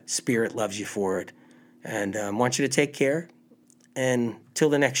love you. Spirit loves you for it. And I want you to take care. And till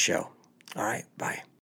the next show. All right. Bye.